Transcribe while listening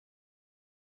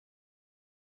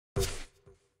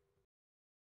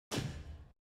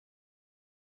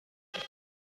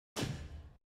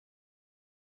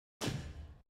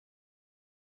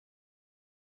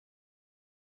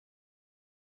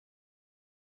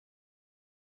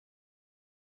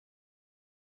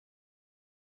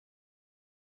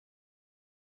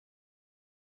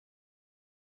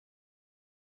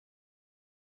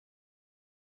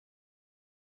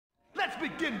Let's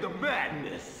begin the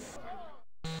madness.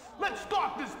 Let's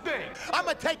start this thing.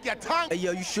 I'ma take your tongue. Hey,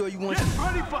 yo, you sure you want? Get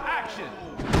ready for action.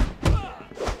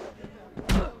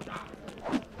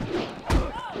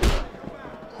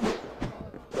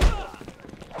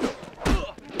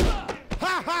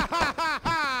 Ha ha ha ha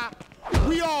ha!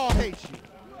 We all hate you.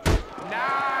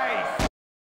 Nice.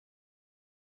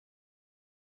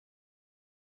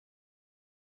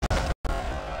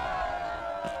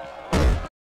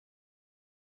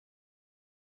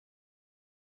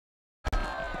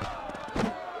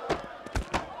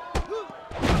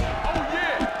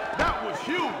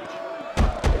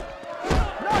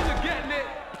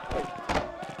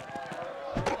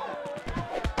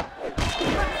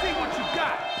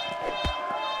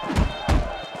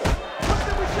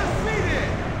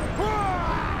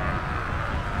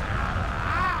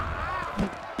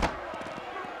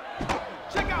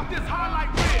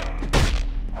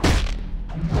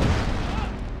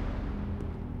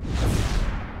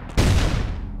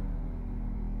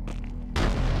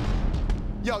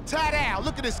 Yo, tie down,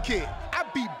 look at this kid. I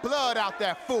beat blood out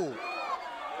that fool.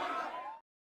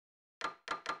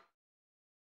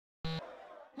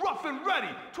 Rough and ready,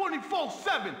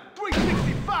 24/7,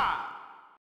 365.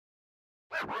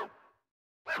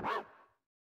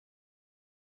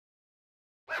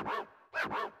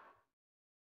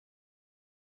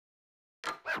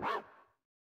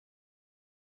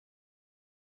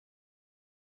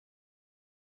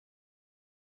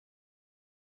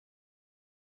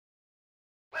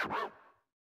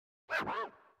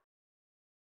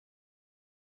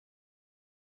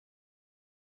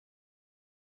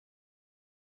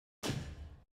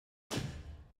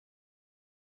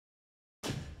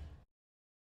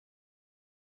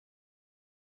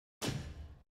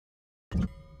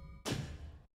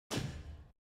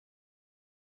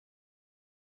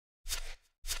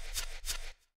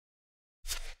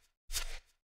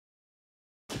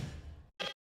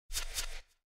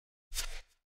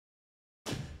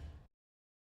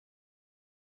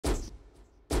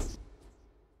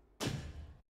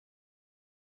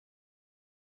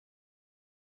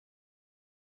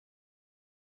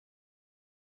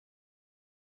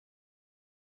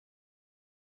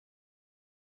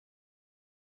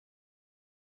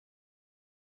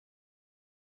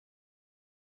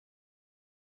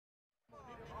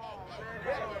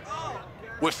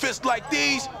 With fists like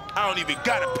these, I don't even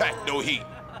gotta pack no heat.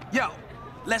 Yo,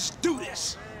 let's do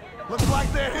this. Looks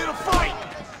like they're here to fight.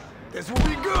 This will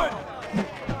be good.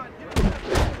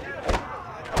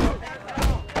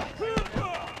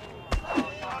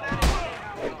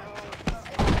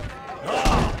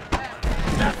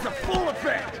 That's the full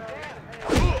effect.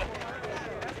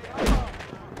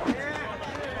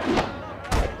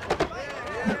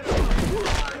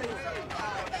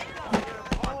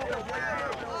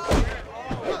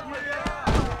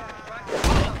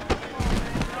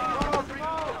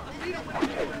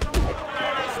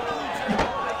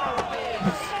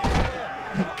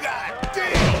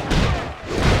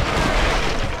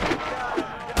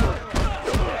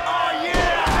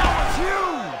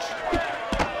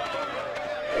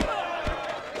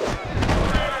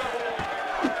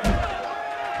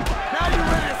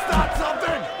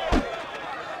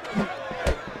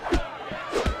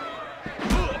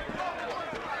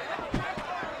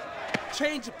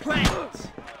 Change of plans.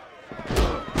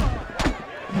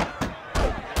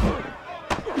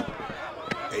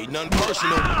 Ain't nothing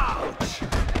personal. Ouch!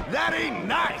 That ain't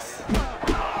nice.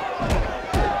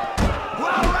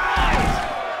 All right.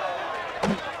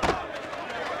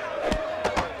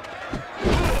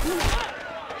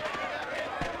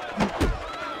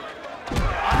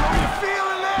 I know you're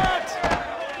feeling it.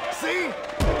 See?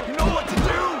 You know what to do.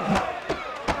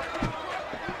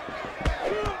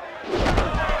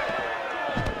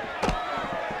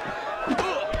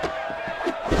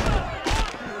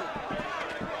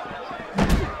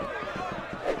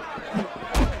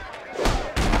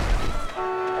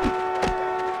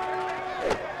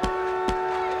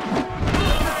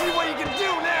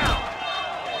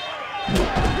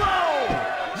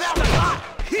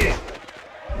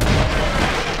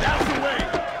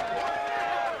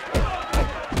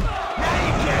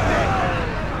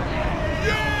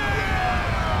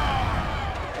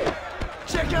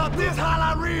 Check out this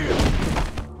highlight reel!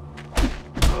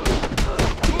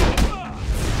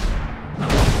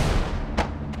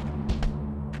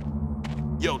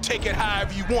 Yo, take it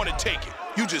however you want to take it.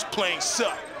 You just plain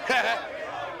suck.